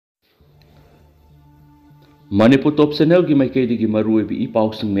Manipur top channel ki maikei gi marui bi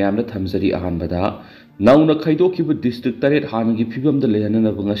ipau sing myam na thamjari ahanbada nauna khaido ki bu district taret han gi phibam da lehana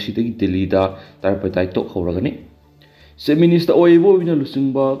na banga sidagi Delhi da tarpatai tok khoragani se minister oibo bina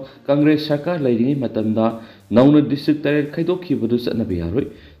lusingba Congress sarkar lairingi matamda nauna district taret khaido ki bu satna bi yaroi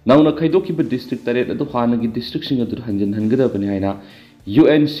nauna khaido ki bu district taret adu hana gi district sing adu hanjan hangada bani haina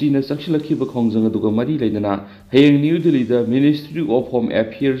UNC na sakshilaki ba khongjang adu ga mari lainana hayeng New Delhi da Ministry of Home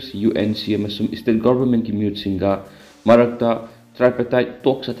Affairs UNC amasum state government ki mute singa marakta tripartite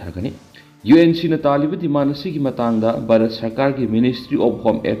talk sa thargani UNC na talibu demand sigi matangda Bharat Sarkar ki Ministry of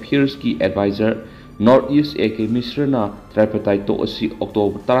Home Affairs ki advisor Northeast AK Mishra na tripartite talk asi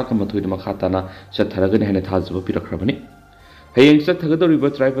October 13 da makhatana sa thargani haina thajba pirakrabani hayeng sa thagadoriba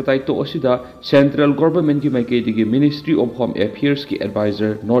tripartite talk asida central government ki maikei digi Ministry of Home Affairs ki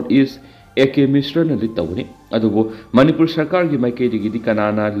advisor Northeast AK Mishra na lit tawani adubo Manipur Sarkar ki maikei digi di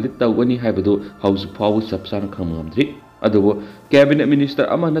kanana lit tawani haibadu hausu phawu sapsana khamngamdri adubo cabinet minister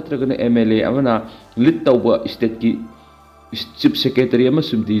ama natragana MLA amana lit tawba state ki chief secretary ama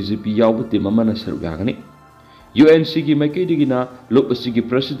sum DGP yawbu tim amana sarugagani UNC ki maikei digi na lokasi ki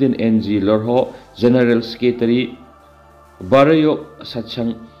president NG Lorho general secretary Barayo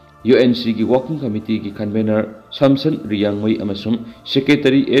Satsang UNC ki working committee ki convener Samson Riyangmai amasum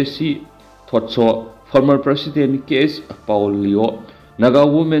secretary AC Thotso former president KS Paulio Naga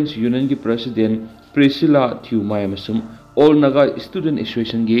Women's Union ki president Priscilla Thiumai amasum All Naga Student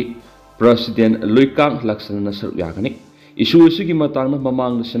Association ki president Luikang Laksana Saryagani issue sigi matang na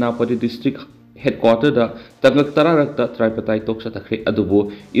mamang Senapati district headquarter da tangak tararakta tripartite talk sa takri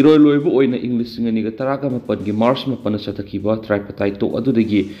adubo iroi loibu oina English ngani ga taraka mapan gi March mapan sa takiba tripartite talk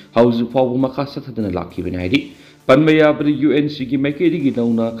adudagi hausu phawu makasa thadana lakhi binaidi panmaya bri UNC gi maikei gi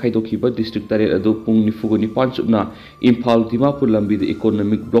nauna khaidokiba district tare adu pung nifugoni pansupna Imphal Dimapur lambi da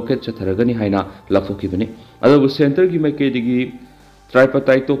economic blockade sa tharagani haina lakhoki bani adubo center gi maikei gi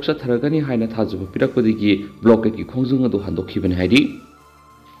tripartite talk sa tharagani haina thajuba pirakpadi blockade gi khongjung adu handokhi bani haidi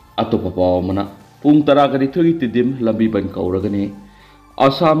atopa paw mana pung tara gari thoi tidim lambi ban kauragane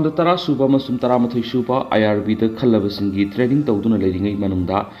Assam da tara suba masum tara mathai suba IRB da khallaba singi training tawduna leiringai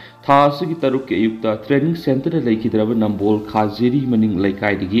manungda tha sigi taruk ke ayukta training center da leikidraba nambol khajeri maning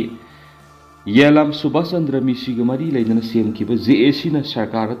laikai digi yelam subasandra misi ga mari leidana sem kiba JAC na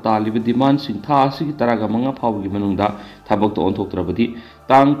sarkar talib demand sing tha sigi tara ga manga phawgi manungda thabak to onthok trabadi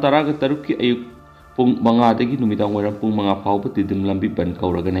tang tara ga taruk ke ayuk pung manga dagi numidang waram pung manga phawba tidim lambi ban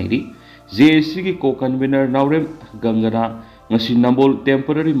kauraga nairi JAC ki co-convener Naurem Gangana ngasi nambol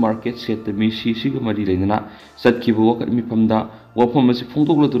temporary market set mi CC ga mari leina satkibu wakat mi phamda wafam asi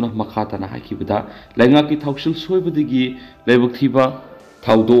phongdokladuna makhatana hakibada lainga ki thausil soibadigi leibak thiba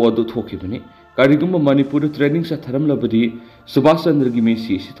thaudo adu thokibani karigum Manipur training sa tharam labadi Subhash Chandra gi mi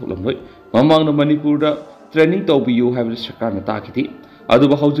CC tholamloi mamang na Manipur da training tawbiyu haibra sarkar na takiti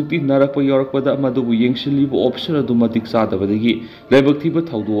aduba haujikti narakpa yorakpada madubu yengsilibu officer adu matik sadabadagi leibak thiba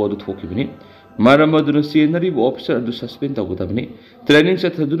thaudo adu thokibani maram aduna senaribu officer adu suspend tawgadabani training sa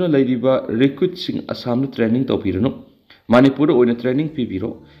thaduna lairiba recruit sing Assam training tawbiranu Manipur oina training pibiro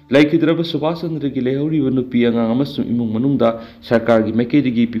laikidraba Subhash Chandra gi lehori wanu pianga amasum imung manungda sarkar gi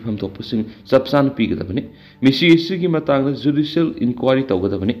maikei gi pifam topusing sapsan pigadabani misi gi matangda judicial inquiry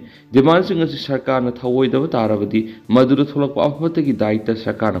tawgadabani demand sing asi sarkar na thawoidaba tarabadi madura tholakpa afata gi daita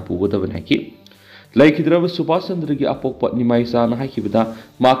sarkar na pugadabani haki laikidraba Subhash Chandra gi apokpa nimai sa na hakibada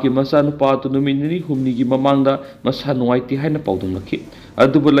maki masa nu pa tu numinni humni gi mamangda masa nuaiti haina paudum lakhi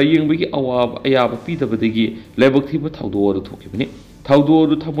aduba layengbi awab ayaba pidabadagi lebak thiba thaudo ru thokibani thaudo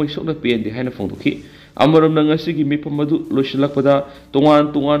ru thamoi sokna pendi haina phongdokhi amaram na ngasi gi mipam madu losilakpada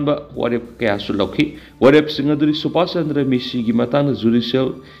tongan ba warep kaya su lokhi warep singaduri Subhash Chandra misi gi matang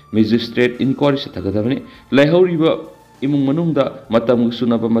judicial magistrate inquiry sa tagadabani laihoriba imung manungda matam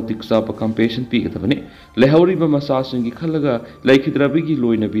sunaba matik sapa compassion pi gatabani lehoriba masa singi khalaga laikhidrabigi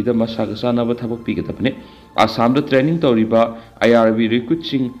loina bida masa ga sanaba thabak pi gatabani Assam da training tawriba IRB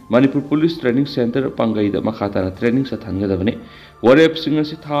recruiting Manipur police training center pangai da makhata na training sa thangadabani warep singa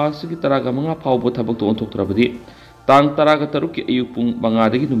si tha sigi taraga manga phawba thabak to onthok trabadi tang taraga taruk ki ayuk pung manga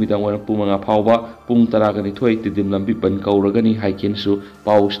dagi numidang wara pung manga phawba pung taraga ni thoi tidim lambi ban kauragani haiken su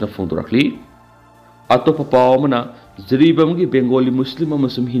pausna phongdorakli atopa pawmana Jeribam gi Bengali Muslim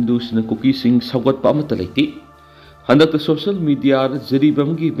amasum Hindu sina Kuki sing Saogatpa amata leiti handakta social media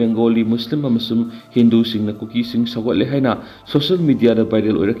Jeribam gi Bengali Muslim amasum Hindu sing na Kuki sing Saogatle haina social media da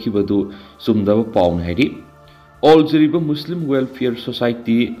viral oirakibadu sumdaba pawn haidi All Jeribam Muslim Welfare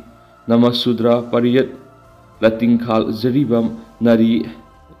Society Namasudra Pariyat Latingkhal Jeribam Nari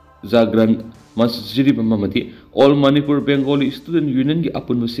Jagran Masjiribam amadi All Manipur Bengali Student Union gi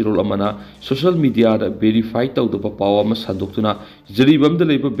apun sirol amana social media da verify tawdaba pawa ama sandoktuna jiribam da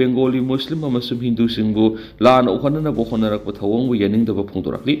leiba Bengali Muslim amasum Hindu singbu lana ukhanana bo khonarak thawong bu yaning daba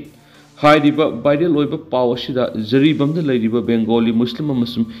phongdorakli Haidiba viral oiba pawa sida jiribam da leiba Bengali Muslim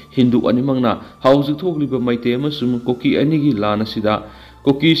amasum Hindu animangna hauzik thogliba maite amasum Kuki anigi lana sida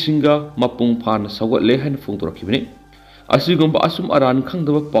Kuki Singda mapung phan sawatle han phongdorakibani Asigumba asum aran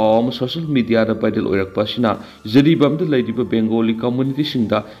khangdaba paw social media da viral oirakpa sina jiribam da leidiba Bengali community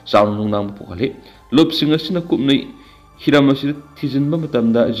singda saunung nang pukhale lop singa sina kupnai hiramasi thijinba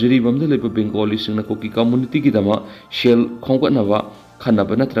matamda jiribam da leiba Bengali singna Kuki community gi dama shell khongkatnaba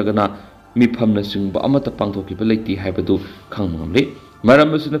khanaba natragana miphamna singba amata pangthokiba leiti haibadu khangmangamle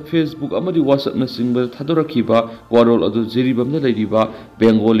Maram asina Facebook amadi WhatsApp na singba thadorakhiba warol adu jiribam da leidiba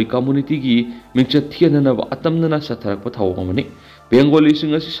Bengali community gi mingcha thianana ba atamnana satharakpa thawamani Bengali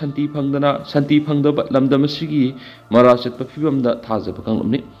singa si santi phangdaba lamdam asigi marachatpa phibamda thajaba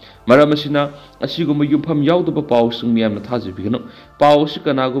kanglomni maram asina asiguma yumpham yaudaba paw sing miyamna thajabigano paw si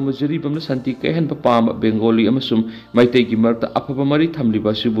kanaguma jiribam na santi kaihanba pam Bengali amasum maitei gi marta afaba mari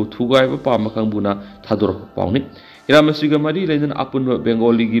thamliba sibu thugaiba pam kangbuna thadorakpa pawni Iramasiga mari lainan apun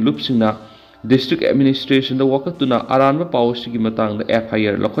Bengali gi lupsingna district administration da wakatuna aranba pawsigi matang da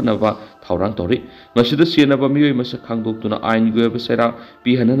FIR lokhanaba thaurang tori masida sienaba miyoi masa khangdoktuna ain goeba sera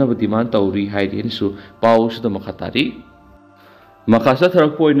pihananaba demand tauri haidi su pawsida makhatari Makasa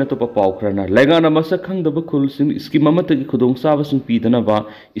tharak poina to pawkrana lengana masa khangdaba khulsing scheme amatagi khudong saba sing pidanaba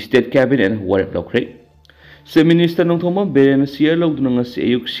state cabinet warep lokre Se Minister Nongthoma Beren Siar Lodunanga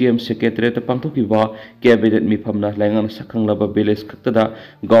Ayuk CM Secretary to Pangtokiba Cabinet Mipamna Langan Sakanglaba Beles Kaktada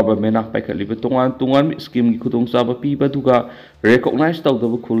Government of Paikaliba Tungan scheme Kudong Saba Piba Duga recognized out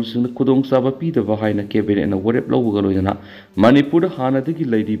of Kuls in the Kudong Saba Pita Vahina Cabinet and a Warep Logalina Manipur Hana Digi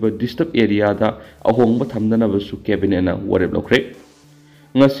Lady but disturb area da a home but Hamdana Vasu Cabinet and a Warep Locre.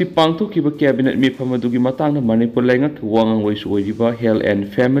 Ngasi pangthokiba cabinet mifam adugi matangna Manipur lainga thuwangang waisu oidiba Health and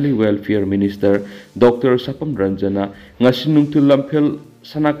Family Welfare Minister Dr. Sapam Ranjana ngasi nungtul lamphel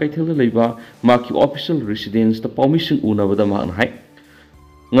sana kaithel leiba maki official residence ta permission unabada mahna hai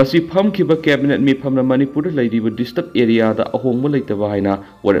ngasi phamkiba cabinet mifamna Manipur leidiba disturb area da ahongma leitaba haina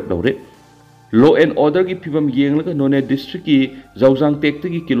warep lawre Law and order gi phibam yenglaga None district ki Zawjang tek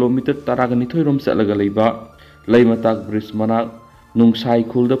gi kilometer 12 rom chalaga leiba Leimatak bridge manak Nungsai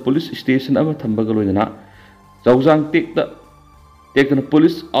Khulda police station ama thambaga loinana Zawjang tekna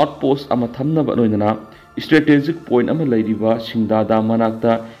police outpost ama thamnaba loinana strategic point ama leidiba Singda da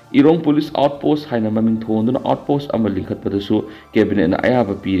manakta Irong police outpost haina maming thonduna outpost ama linkhatpadasu cabinet na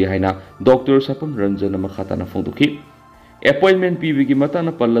ayaba piri haina Dr. Sapam Ranjana makhatana phongdukhi appointment pibigi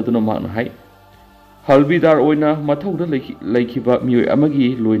matana palladuna mahna hai Halbidar oina mathauda laikhiba miyoi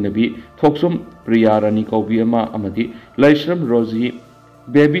amagi loinabi thoksom priyarani kaubi ama amadi laisram roji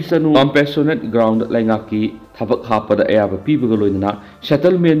baby sanu compassionate ground laingaki thabak hapada ayaba pibaga loinana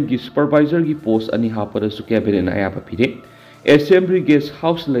settlement gi supervisor gi post ani hapada su cabinet na ayaba pire assembly guest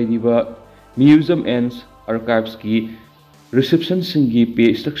house laidiba museum and archives gi reception singi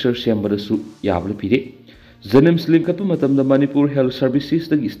pay structure sembada su yabla pire Jenims link up matamda Manipur Health Services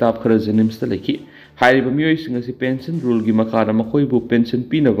the staff khara Jenims ta lekhi hairiba miyoi singa si pension rule gi makhada makhoibu pension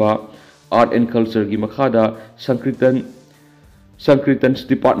pinaba art and culture gi makhada Sankritans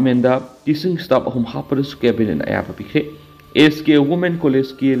department da teaching staff ahum hapara su cabinet ayapa pikhe SK women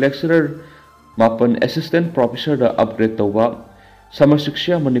college ki lecturer mapan assistant professor da upgrade tawba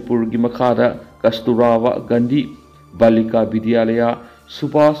Samasiksha Manipur gi makhada Kasturawa Gandhi Balika Vidyalaya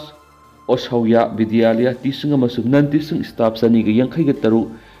Subhas Osauya Vidyalaya teaching amasung non teaching staff sani ga yankhai ga taru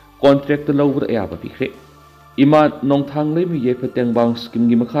contract lawur ayaba pikhe Ima nongthang lei mi ye pheteng bang scheme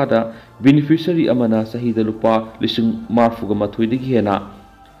gi makhada beneficiary amana sahida lupa lising marfuga mathoi digi hena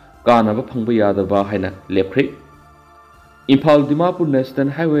kana ba phangba yada ba haina lepkhre Imphal Dimapur National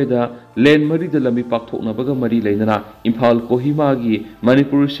Highway da lane mari da lami pakthokna baga mari leinana Imphal Kohima gi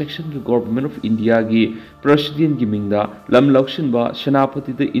Manipur section gi Government of India gi president gi mingda lam laukshin ba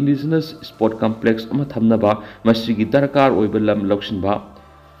Senapati da indigenous sport complex ama thamna ba masigi darkar oiba lam laukshin ba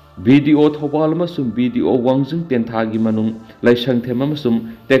BDO Thopal amasum BDO Wangjing Tenthagi manung laisang them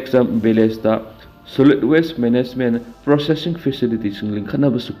amasum Texam village da solid waste management processing facilities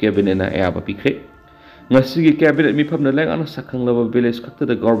linkana basu cabinet na ayaba pikhe ngasigi cabinet mi phamna lang ana sakhang laba village khakta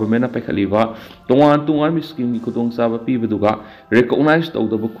da government na pakhaliba tungan mi scheme gi kudong saba pibaduga recognize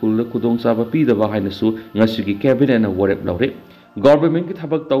tawdaba khul kudong saba pidaba hainasu ngasigi cabinet na warep lawre Government ki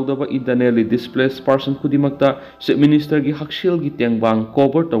thabak tawdaba internally displaced person kudimakta se minister gi hakshil gi tengbang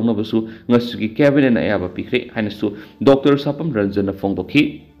cover tawna basu ngasigi cabinet na ayaba pikre hainasu Dr. Sapam Ranjana phongdokhi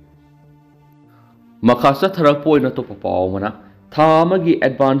Makha chatharakpa oina topa paw amana tha amagi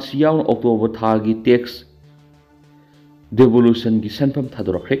advance yauna October thagi tax devolution gi senfam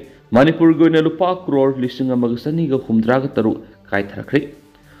thadorakre Manipur gi oina lupa crore lising amaga sani ga humdra ga taruk kai tharakre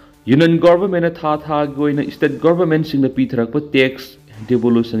Union government tha gi oina state government sing na pi tharakpa tax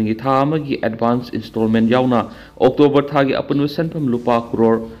devolution gi tha amagi advance installment yauna October thagi apunwa senfam lupa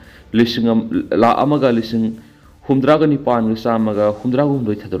crore lising la amaga lising humdra ga nipan ga samaga humdra ga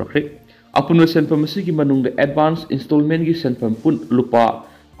humdoi thadorakre Apunwa senfam asigi manungda advance installment gi senfam pun lupa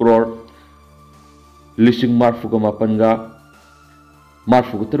crore lising marfuga mapanga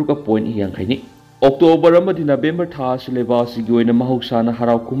marfuga taruka point yang October amadi November tha sileba sigi oina mahausana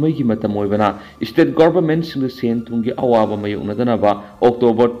harau kumai gi matam oibana state government sing sen thungi awaba mayukna danaba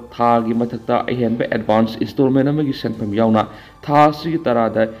October tha gi mathakta ahenba advance installment amagi senfam yauna tha sigi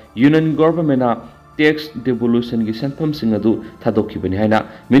tarada union government tax devolution gi senfam sing adu thadokibani haina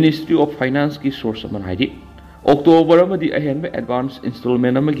Ministry of Finance ki source aman haidi October amadi ahenba advance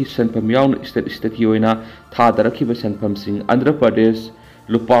installment amagi senfam yauna state yoina tha darakhiba senfam sing Andhra Pradesh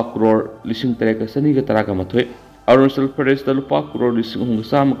lupa crore lising tereka sani ga taraga mathoi Arunachal Pradesh da lupa crore lising hunga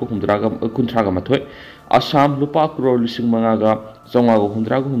sam ko hundraga kuntraga mathoi Assam lupa crore lising mangaga zonga go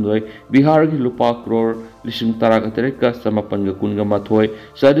hundraga hundoi Bihar gi lupa crore lising taraga tereka samapan ga kunga mathoi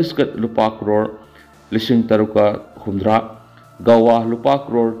Chhattisgarh lupa crore lising taruka humdra Goa lupa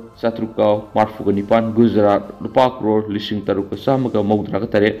crore satruka marfuga nipan Gujarat lupa crore lising taruka samaga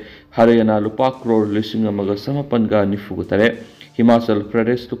maudraga tare Haryana lupa crore lising amaga samapan ga nifuga tare Himachal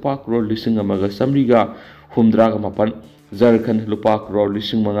Pradesh lupa crore lising amaga samriga humdraga mapan Jharkhand lupa crore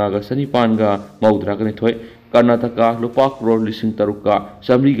lising mangaga sanipan ga maudraga nithoi Karnataka lupa crore lising taruka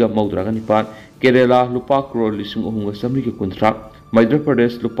samriga maudraga nipan Kerala lupa crore lising ohunga samriga kuntra Madhya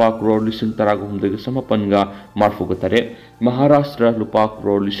Pradesh lupa crore lising taraga humdaga samapan ga marfuga tare Maharashtra lupa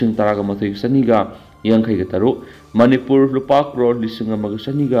crore lising taraga mathoi saniga yankai ga taru Manipur lupa crore lising amaga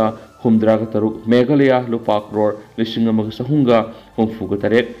saniga humdraga taru Meghalaya lupa crore lising amaga sahunga humfuga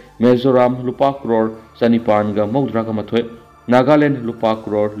tare Mizoram lupa crore sanipan ga maudraga mathoi Nagaland lupa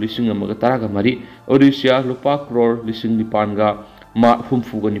crore lising amaga taraga mari Odisha lupa crore lising nipan ga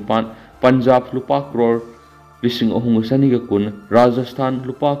humfuga nipan Punjab lupa crore lising ohunga saniga kun Rajasthan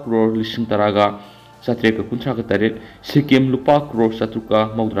lupa crore lising taraga satreka kuntraga tare Sikkim lupa crore satruka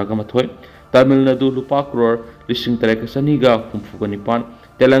maudraga mathoi Tamil Nadu lupa crore lising tereka saniga humfuga nipan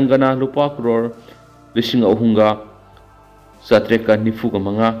Telangana lupa crore lising ohunga satreka nifuga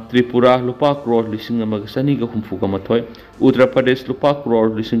manga Tripura lupa crore lising amaga saniga humfuga mathoi Uttar Pradesh lupa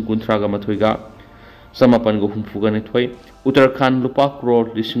crore lising kuntraga mathoi ga samapan ga humfuga nithoi Uttarakhand lupa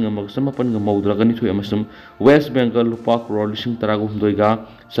crore lising amaga samapan ga maudraga nithoi amasum West Bengal lupa crore lising taraga humdoi ga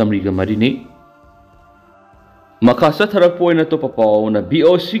samriga marini Makasa tharak poina to papaw na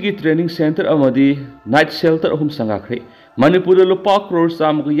BOC gi training center amadi night shelter ahum sangakre Manipur lupa crore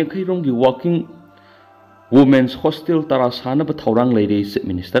sam gi yankai rong gi working women's hostel tara sana ba thaurang leire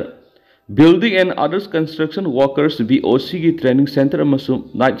minister Building and others construction workers BOC gi training center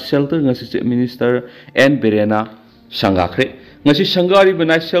amasum night shelter ngasi minister N Berena sangakre ngasi sangari ba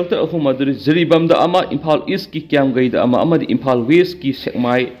night shelter ahum aduri Jiribam da ama Imphal East ki kyam gai da ama amadi Imphal West ki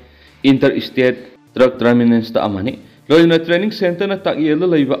sekmai interstate truck terminus da amani loina training center na takyela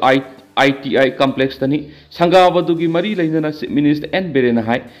leiba ITI complex tani sangabadugi mari leina minister N Berena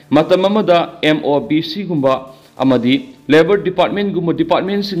hai matamamada MOBC gumba amadi labor department gumba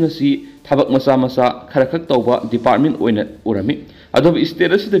department singasi thabak masa masa kharakak tawba department oina urami adob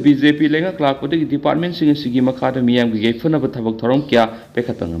status da BJP lenga clark podi department singasi gi makada miyam gi gefuna ba thabak thorom kya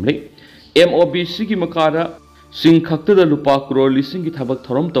pekhatangamle MOBC gi makada Sing khakta da lupa crore lising gi thabak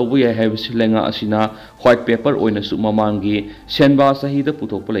thorom tawbu ya haibisi lenga asina white paper oina su mamangi senba sahi da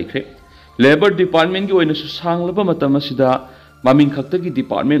putokpa laikre labor department gi oina su sanglaba matam asida maming khakta gi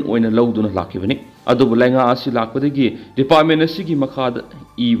department oina lawduna lakibani adubu lenga asi lakpadagi department asigi makhada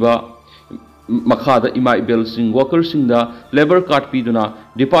iba makhada ima ibel sing worker sing da labor card piduna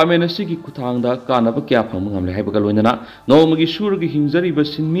department asigi kuthangda kanaba kya phamngamle haibaga loinana nomagi surgi hingzari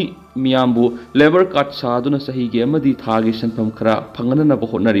basinmi miyambu labor card saduna sahi ge amadi thagi sanfam khara phangana na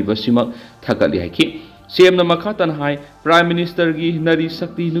bahotnari basima thagali haiki semna makhatan hai prime minister gi nari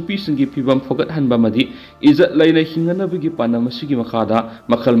sakti nupi singi phibam phogat hanba madi izat laina hingana bigi panam asigi makhada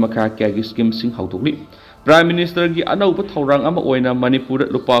makhal makha kya gi scheme sing hautokli Prime Minister gi anauba thaurang ama oina Manipur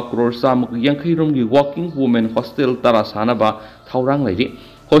lupa crore sam yankai rom gi working women hostel tara sanaba thaurang lairi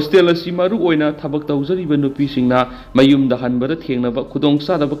hostel asi maru oina thabak tawjari ba nupi singna mayum da hanbada thengnaba khudong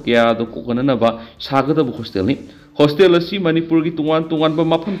sadaba kya do kokonanaba sagada hostel ni hostel asi Manipur gi tungan ba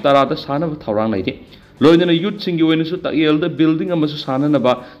mafam tara da sanaba thaurang lairi loinana youth singi oinasu tael da building amasu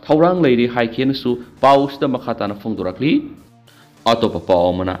sananaba thaurang leiri haikenasu pausda makhatana phongdorakli atopa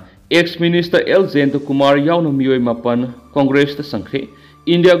paumana ex minister L Jayanta Kumar yauna miyoi mapan congress ta sangkhe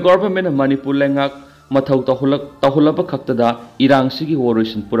India government Manipur lengak mathau tahulaba khaktada irang sigi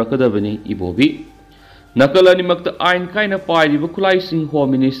operation purakadabani ibobi nakalani makta ain kaina pairiba khulai sing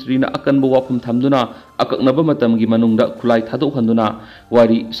home ministry na akanba wafum thamduna akaknaba matamgi manungda khulai thadok handuna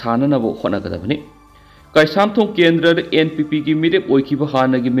wari sananabo khonagadabani Kaisamthong Kendra NPP ki mirep oikiba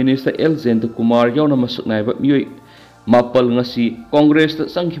hanagi minister L Jayanta Kumar yauna masuknaiba miyoi mapal ngasi congress ta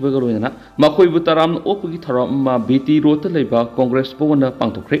sangkhiba garoina makhoi bu taram opgi tharam ma BT rota leba congress pawna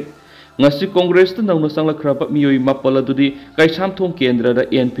pangthokre ngasi congress ta nauna sanglakhraba miyoi mapal adudi Kaisamthong Kendra da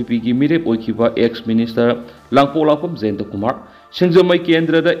NPP ki mirep oikiba ex minister Langpolapam Jayanta Kumar Singjamai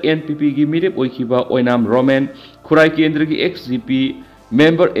Kendra da NPP ki mirep oikiba Oinam Roman Khurai Kendra ki ex GP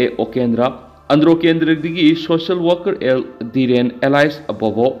member A Okendra Andro Kendra digi social worker L Diren Elias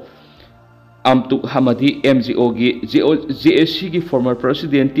Abobo Amtuk Hamadi MGO ki JSC ki former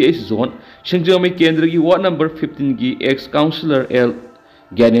president TH Zone Singjamai Kendra ki ward number 15 ki ex councillor L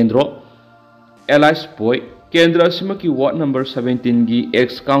Ganendro Elias Boy Kendra Sima ki ward number 17 ki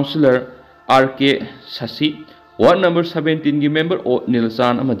ex councillor RK Sasi ward number 17 ki member O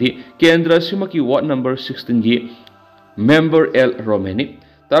Nilsan Amadi Kendra Sima ki ward number 16 ki member L Romani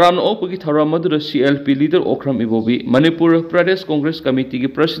Taram opagi tharamadura CLP leader Okram Ibobi Manipur Pradesh Congress Committee ki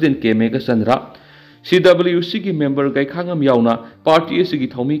president K Mega Chandra CWC ki member gai khangam yauna party asigi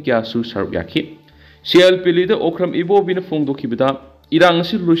thomi kya su saruk yakhi CLP leader Okram Ibobi na phongdo khibida irang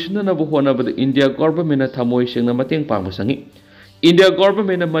si lusina na bohona bada India government na thamoi sengna mateng pangbasangi India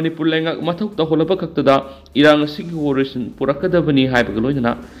government na Manipur lenga mathok ta holaba khaktada irang asigi operation purakadabani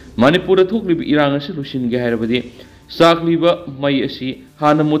haibagaloina Manipur thoklibi irang asi lusin ge hairabadi Sakliba mai asi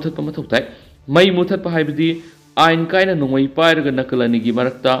hana muthat pa mathuktai mai muthat pa haibadi ain kaina nongoi pairaga nakalani gi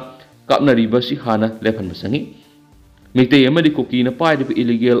marakta kapnariba si hana lephan basangi mitei amadi Kuki na pairiba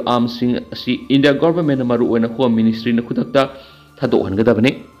illegal arms sing asi India government na maru oina home ministry na khudakta thadok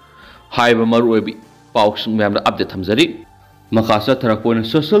hangadabani haiba maru obi pausung memra update thamjari makasa tharakona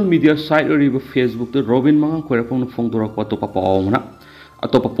social media site oriba Facebook ta Robin Mangang khoirapong phongdora ko to pa paawna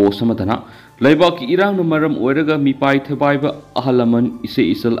atopa post amadana laibak ki irang no maram oiraga mipai thebaiba ahalaman ise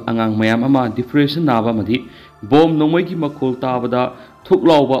isal angang mayam ama depression naba madi bom nomoi ki makhol tabada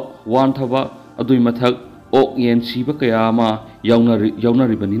thuklawba wan thaba adui mathak ok yen siba kaya ma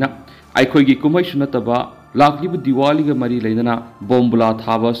yaunari banina aikhoi gi kumai sunataba laklibu diwali ga mari leidana bombula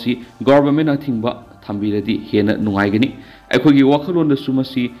thaba si government athingba thambiradi hena nungaigani aikhoi gi wakhalon da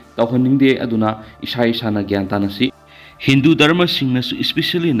sumasi tawhaningde aduna isai sana gyantanasi Hindu Dharma Singna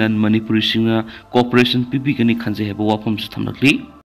especially non Manipuri Singna cooperation PB kani khanje heba wafam su thamnakli